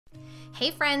Hey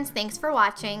friends, thanks for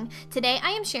watching. Today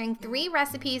I am sharing 3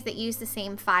 recipes that use the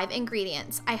same 5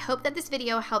 ingredients. I hope that this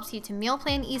video helps you to meal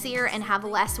plan easier and have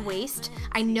less waste.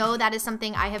 I know that is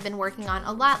something I have been working on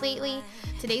a lot lately.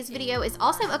 Today's video is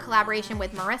also a collaboration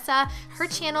with Marissa. Her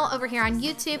channel over here on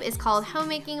YouTube is called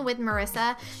Homemaking with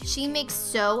Marissa. She makes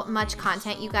so much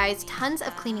content, you guys, tons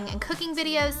of cleaning and cooking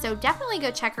videos, so definitely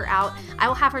go check her out. I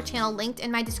will have her channel linked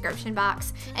in my description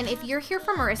box. And if you're here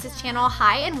from Marissa's channel,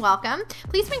 hi and welcome.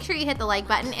 Please make sure you hit the like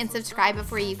button and subscribe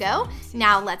before you go.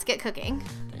 Now let's get cooking.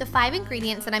 The 5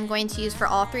 ingredients that I'm going to use for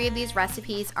all 3 of these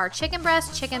recipes are chicken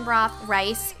breast, chicken broth,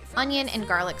 rice, onion, and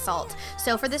garlic salt.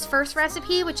 So for this first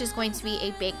recipe, which is going to be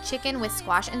a baked chicken with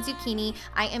squash and zucchini,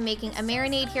 I am making a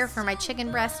marinade here for my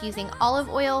chicken breast using olive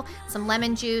oil, some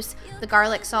lemon juice, the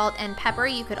garlic salt, and pepper.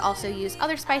 You could also use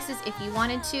other spices if you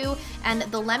wanted to. And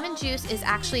the lemon juice is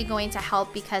actually going to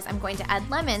help because I'm going to add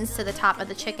lemons to the top of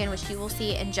the chicken, which you will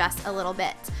see in just a little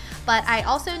bit. But I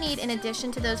also need, in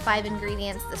addition to those 5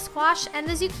 ingredients, the squash and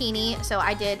the zucchini. So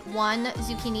I did 1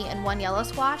 zucchini and 1 yellow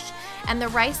squash. And the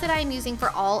rice that I'm using for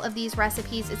all of these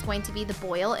recipes is going to be the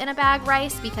boil in a bag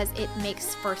rice because it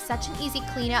makes for such an easy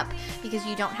cleanup because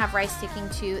you don't have rice sticking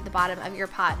to the bottom of your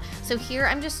pot. So here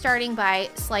I'm just starting by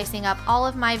slicing up all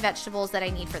of my vegetables that I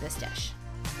need for this dish.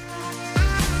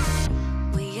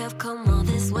 We have come all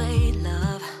this way,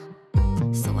 love,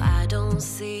 so I don't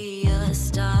see us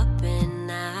stopping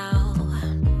now.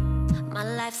 My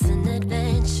life's an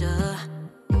adventure,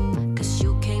 'cause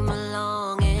you came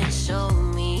along and showed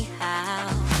me how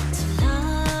to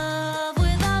love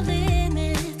without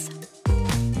limits,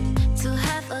 to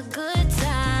have a good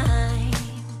time.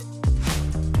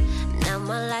 Now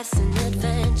my life's an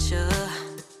adventure,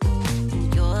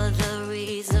 and you're the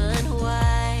reason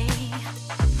why.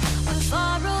 We're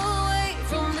far away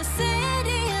from the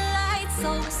city lights,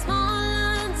 so small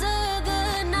under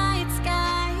the night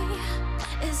sky.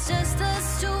 It's just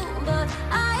us two, but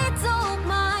I don't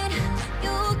mind.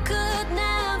 You could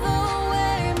never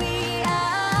wear me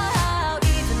out,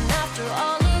 even after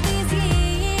all of these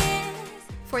years.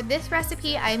 For this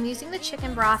recipe, I am using the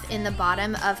chicken broth in the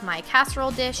bottom of my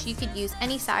casserole dish. You could use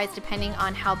any size depending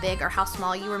on how big or how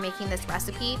small you were making this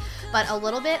recipe, but a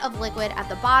little bit of liquid at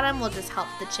the bottom will just help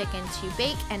the chicken to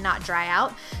bake and not dry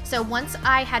out. So once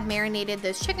I had marinated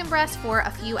those chicken breasts for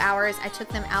a few hours, I took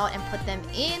them out and put them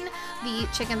in the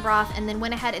chicken broth and then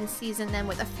went ahead and seasoned them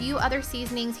with a few other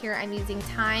seasonings. Here I'm using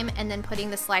thyme and then putting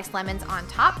the sliced lemons on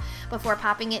top before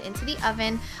popping it into the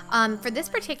oven. For this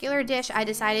particular dish, I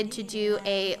decided to do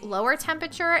a lower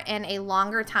temperature and a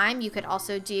longer time. You could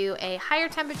also do a higher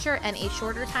temperature and a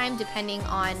shorter time depending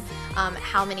on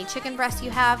how many chicken breasts you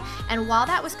have. And while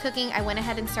that was cooking, I went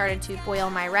ahead and started to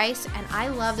boil my rice, and I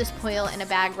love this boil in a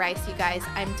bag rice, you guys.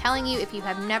 I'm telling you, if you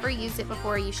have never used it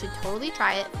before, you should totally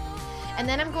try it. And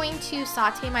then I'm going to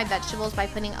saute my vegetables by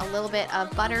putting a little bit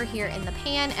of butter here in the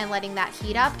pan and letting that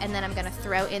heat up, and then I'm going to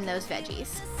throw in those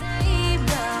veggies.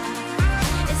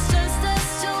 It's just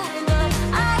us two, but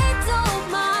I don't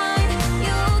mind.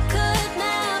 You could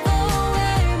never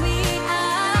wear me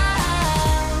out.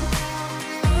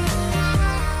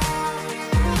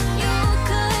 You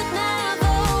could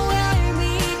never wear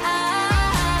me out.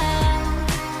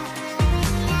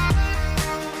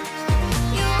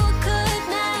 You could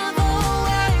never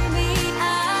wear me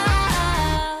out.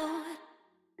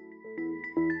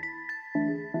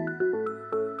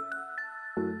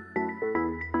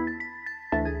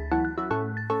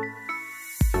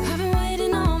 I've been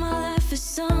waiting all my life for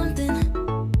something.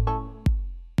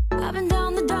 I've been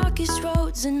down the darkest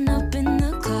roads and up in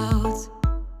the clouds,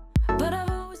 but I've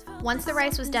always felt. Once the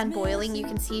rice was done boiling, you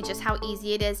can see just how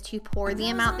easy it is to pour the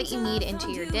amount that you need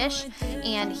into your dish.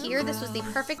 And here, this was the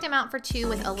perfect amount for 2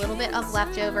 with a little bit of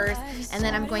leftovers. And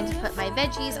then I'm going to put my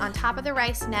veggies on top of the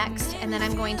rice next. And then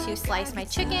I'm going to slice my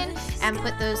chicken and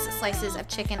put those slices of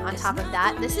chicken on top of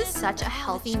that. This is such a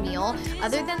healthy meal.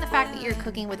 Other than the fact that you're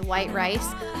cooking with white rice,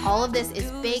 all of this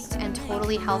is baked and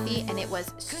totally healthy, and it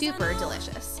was super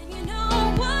delicious. You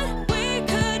know what we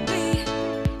could be,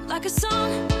 like a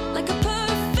song, like a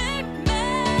perfect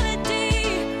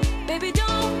melody. Baby,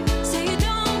 don't say you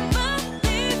don't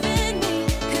believe in me,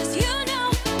 'cause you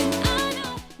know and I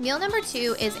know. Meal number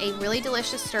 2 is a really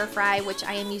delicious stir fry, which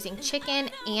I am using chicken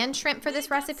and shrimp for this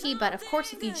recipe, but of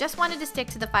course if you just wanted to stick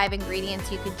to the 5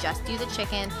 ingredients, you could just do the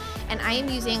chicken. and I am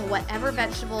using whatever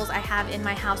vegetables I have in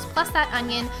my house plus that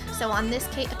onion. So on this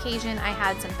occasion I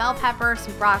had some bell pepper,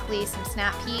 some broccoli, some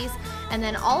snap peas, and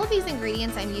then all of these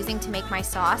ingredients I'm using to make my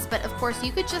sauce. But of course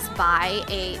you could just buy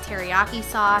a teriyaki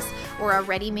sauce or a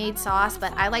ready-made sauce,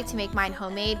 but I like to make mine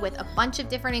homemade with a bunch of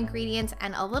different ingredients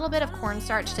and a little bit of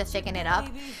cornstarch to thicken it up.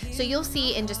 So you'll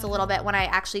see in just a little bit when I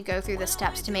actually go through the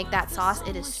steps to make that sauce.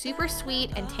 It is super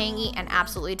sweet and tangy and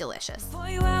absolutely delicious. For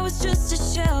you, I was just a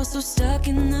shell, so stuck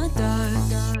in the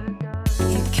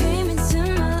dark. You came into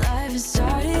my life and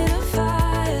started a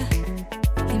fire.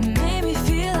 You made me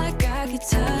feel like I could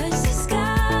touch the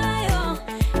sky. Oh,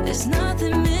 there's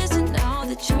nothing missing now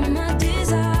that you're my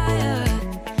desire.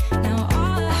 Now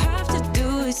all I have to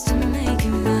do is to make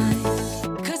you mine.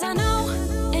 'Cause I know,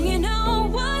 and you know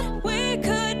what we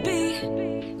could be.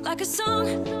 Like a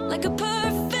song, like a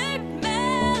perfect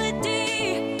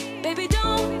melody. Baby,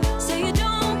 don't say you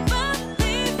don't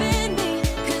believe in me.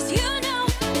 'Cause you know,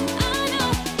 and I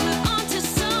know, we're onto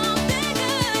something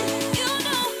good. You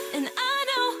know, and I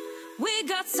know, we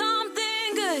got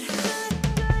something good.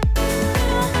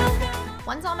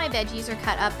 Once all my veggies are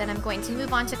cut up, then I'm going to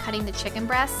move on to cutting the chicken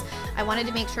breasts. I wanted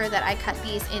to make sure that I cut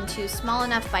these into small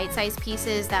enough bite-sized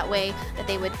pieces, that way that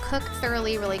they would cook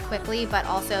thoroughly really quickly, but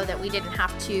also that we didn't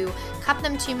have to cut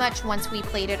them too much once we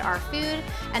plated our food.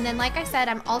 And then like I said,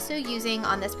 I'm also using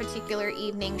on this particular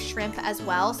evening shrimp as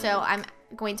well, so I'm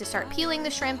going to start peeling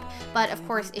the shrimp. But of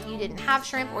course, if you didn't have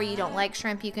shrimp or you don't like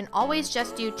shrimp, you can always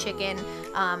just do chicken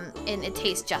and it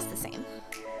tastes just the same.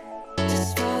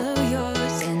 Just follow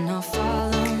yours and I'll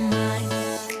follow mine.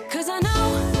 'Cause I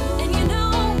know, and you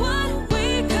know what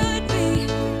we could be.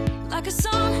 Like a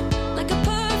song, like a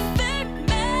perfect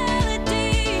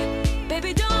melody.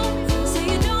 Baby, don't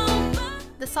say you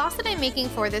don't. The sauce that I'm making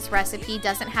for this recipe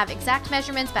doesn't have exact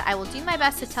measurements, but I will do my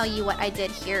best to tell you what I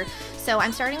did here. So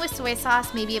I'm starting with soy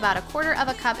sauce. Maybe about 1/4 of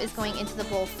a cup is going into the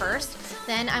bowl first.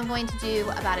 Then I'm going to do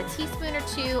about a teaspoon or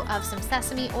 2 of some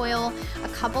sesame oil, a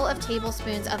couple of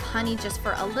tablespoons of honey just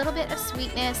for a little bit of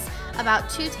sweetness, about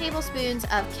 2 tablespoons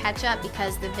of ketchup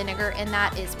because the vinegar in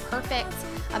that is perfect,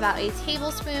 about a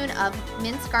tablespoon of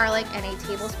minced garlic, and a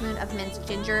tablespoon of minced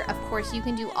ginger. Of course, you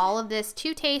can do all of this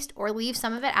to taste or leave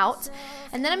some of it out.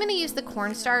 And then I'm going to use the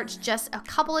cornstarch, just a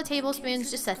couple of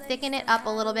tablespoons just to thicken it up a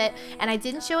little bit. And I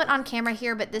didn't show it on camera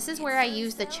here, but this is where I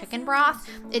use the chicken broth.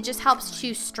 It just helps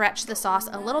to stretch the sauce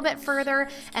a little bit further.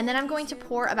 And then I'm going to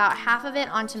pour about half of it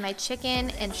onto my chicken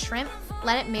and shrimp.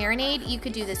 Let it marinate. You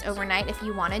could do this overnight if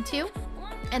you wanted to.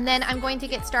 And then I'm going to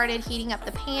get started heating up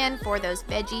the pan for those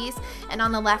veggies. And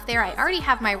on the left there, I already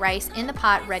have my rice in the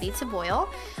pot ready to boil.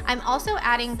 I'm also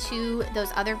adding to those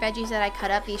other veggies that I cut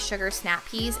up, these sugar snap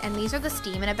peas, and these are the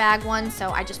steam in a bag ones.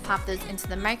 So I just pop those into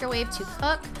the microwave to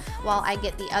cook while I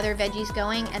get the other veggies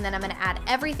going. And then I'm gonna add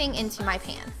everything into my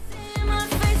pan.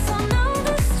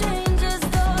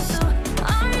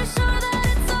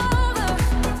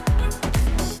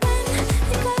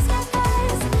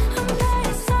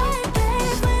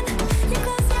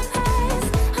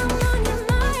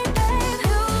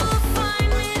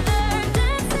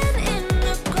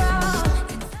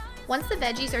 Once the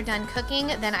veggies are done cooking,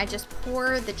 then I just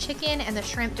pour the chicken and the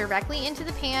shrimp directly into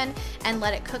the pan and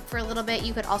let it cook for a little bit.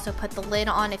 You could also put the lid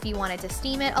on if you wanted to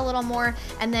steam it a little more.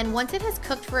 And then once it has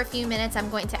cooked for a few minutes, I'm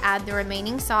going to add the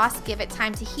remaining sauce, give it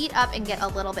time to heat up and get a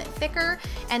little bit thicker.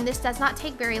 And this does not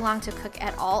take very long to cook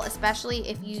at all, especially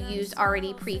if you use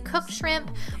already pre-cooked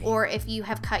shrimp, or if you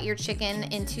have cut your chicken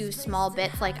into small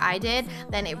bits like I did,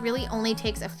 then it really only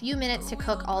takes a few minutes to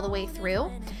cook all the way through.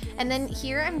 And then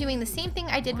here I'm doing the same thing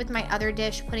I did with my other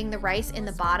dish, putting the rice in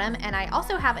the bottom, and I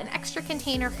also have an extra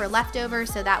container for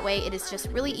leftovers, so that way it is just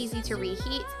really easy to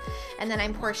reheat. And then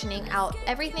I'm portioning out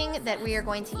everything that we are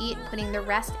going to eat, putting the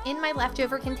rest in my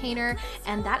leftover container,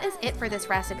 and that is it for this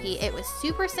recipe. It was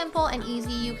super simple and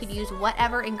easy. You could use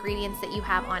whatever ingredients that you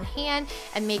have on hand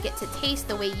and make it to taste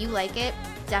the way you like it.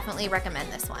 Definitely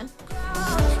recommend this one.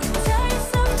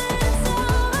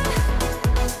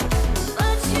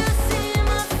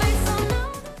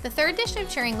 The third dish I'm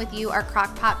sharing with you are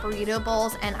crock pot burrito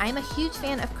bowls, and I'm a huge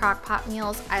fan of crock pot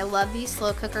meals. I love these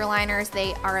slow cooker liners.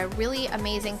 They are a really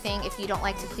amazing thing if you don't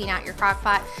like to clean out your crock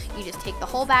pot. You just take the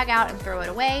whole bag out and throw it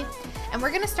away. And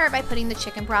we're gonna start by putting the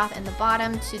chicken broth in the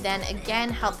bottom to then again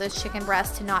help those chicken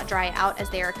breasts to not dry out as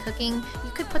they are cooking.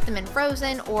 You could put them in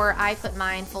frozen, or I put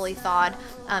mine fully thawed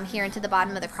here into the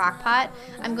bottom of the crock pot.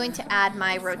 I'm going to add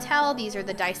my rotel. These are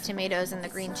the diced tomatoes and the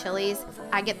green chilies.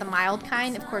 I get the mild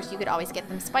kind. Of course, you could always get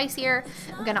them spicier.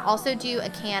 I'm gonna also do a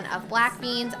can of black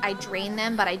beans. I drained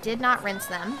them, but I did not rinse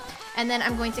them. And then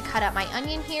I'm going to cut up my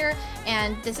onion here,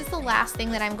 and this is the last thing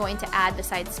that I'm going to add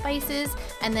besides spices.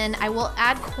 And then I will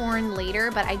add corn later,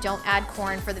 but I don't add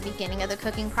corn for the beginning of the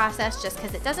cooking process just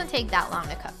because it doesn't take that long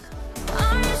to cook.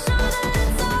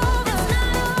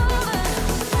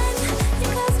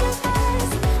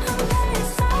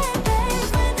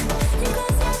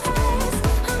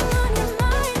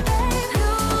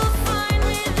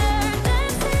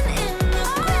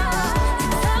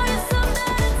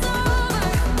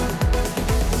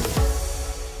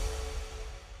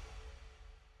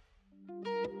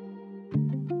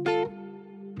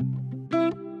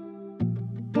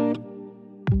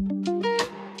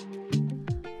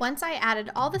 Once I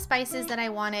added all the spices that I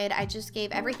wanted, I just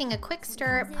gave everything a quick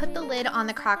stir, put the lid on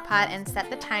the crock pot, and set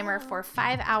the timer for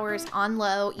 5 hours on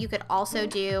low. You could also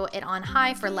do it on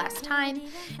high for less time.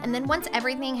 And then once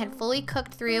everything had fully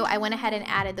cooked through, I went ahead and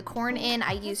added the corn in.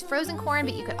 I used frozen corn,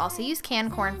 but you could also use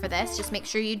canned corn for this. Just make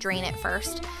sure you drain it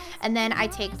first. And then I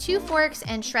take 2 forks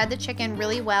and shred the chicken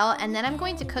really well, and then I'm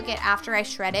going to cook it after I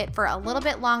shred it for a little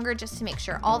bit longer just to make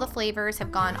sure all the flavors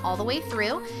have gone all the way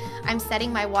through. I'm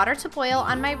setting my water to boil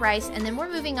on my rice, and then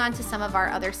we're moving on to some of our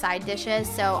other side dishes.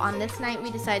 So on this night we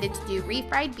decided to do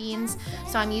refried beans.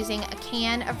 So I'm using a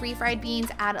can of refried beans,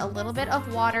 add a little bit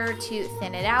of water to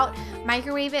thin it out,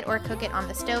 microwave it or cook it on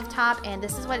the stove top, and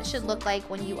this is what it should look like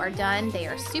when you are done. They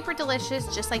are super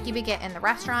delicious, just like you would get in the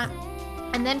restaurant.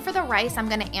 And then for the rice, I'm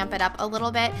gonna amp it up a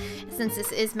little bit. Since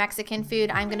this is Mexican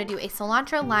food, I'm gonna do a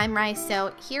cilantro lime rice.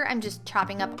 So here I'm just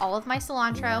chopping up all of my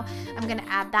cilantro. I'm gonna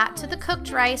add that to the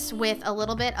cooked rice with a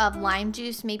little bit of lime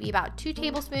juice, maybe about 2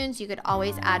 tablespoons. You could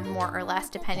always add more or less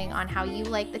depending on how you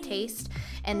like the taste.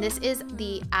 And this is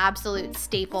the absolute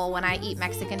staple when I eat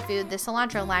Mexican food. The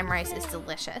cilantro lime rice is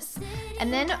delicious.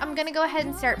 And then I'm gonna go ahead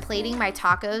and start plating my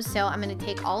tacos. So I'm gonna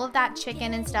take all of that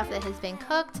chicken and stuff that has been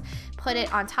cooked, put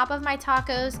it on top of my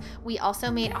tacos. We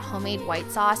also made a homemade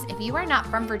white sauce. If you are not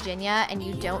from Virginia and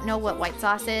you don't know what white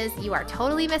sauce is, you are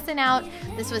totally missing out.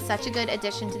 This was such a good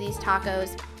addition to these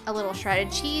tacos. A little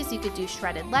shredded cheese, you could do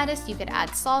shredded lettuce, you could add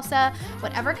salsa,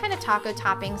 whatever kind of taco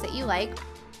toppings that you like.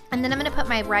 And then I'm gonna put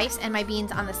my rice and my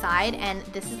beans on the side, and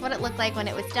this is what it looked like when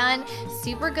it was done.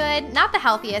 Super good, not the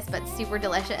healthiest, but super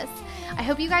delicious. I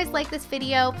hope you guys liked this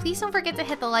video. Please don't forget to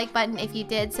hit the like button if you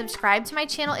did. Subscribe to my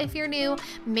channel if you're new.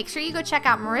 Make sure you go check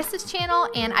out Marissa's channel,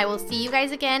 and I will see you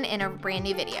guys again in a brand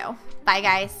new video. Bye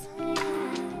guys.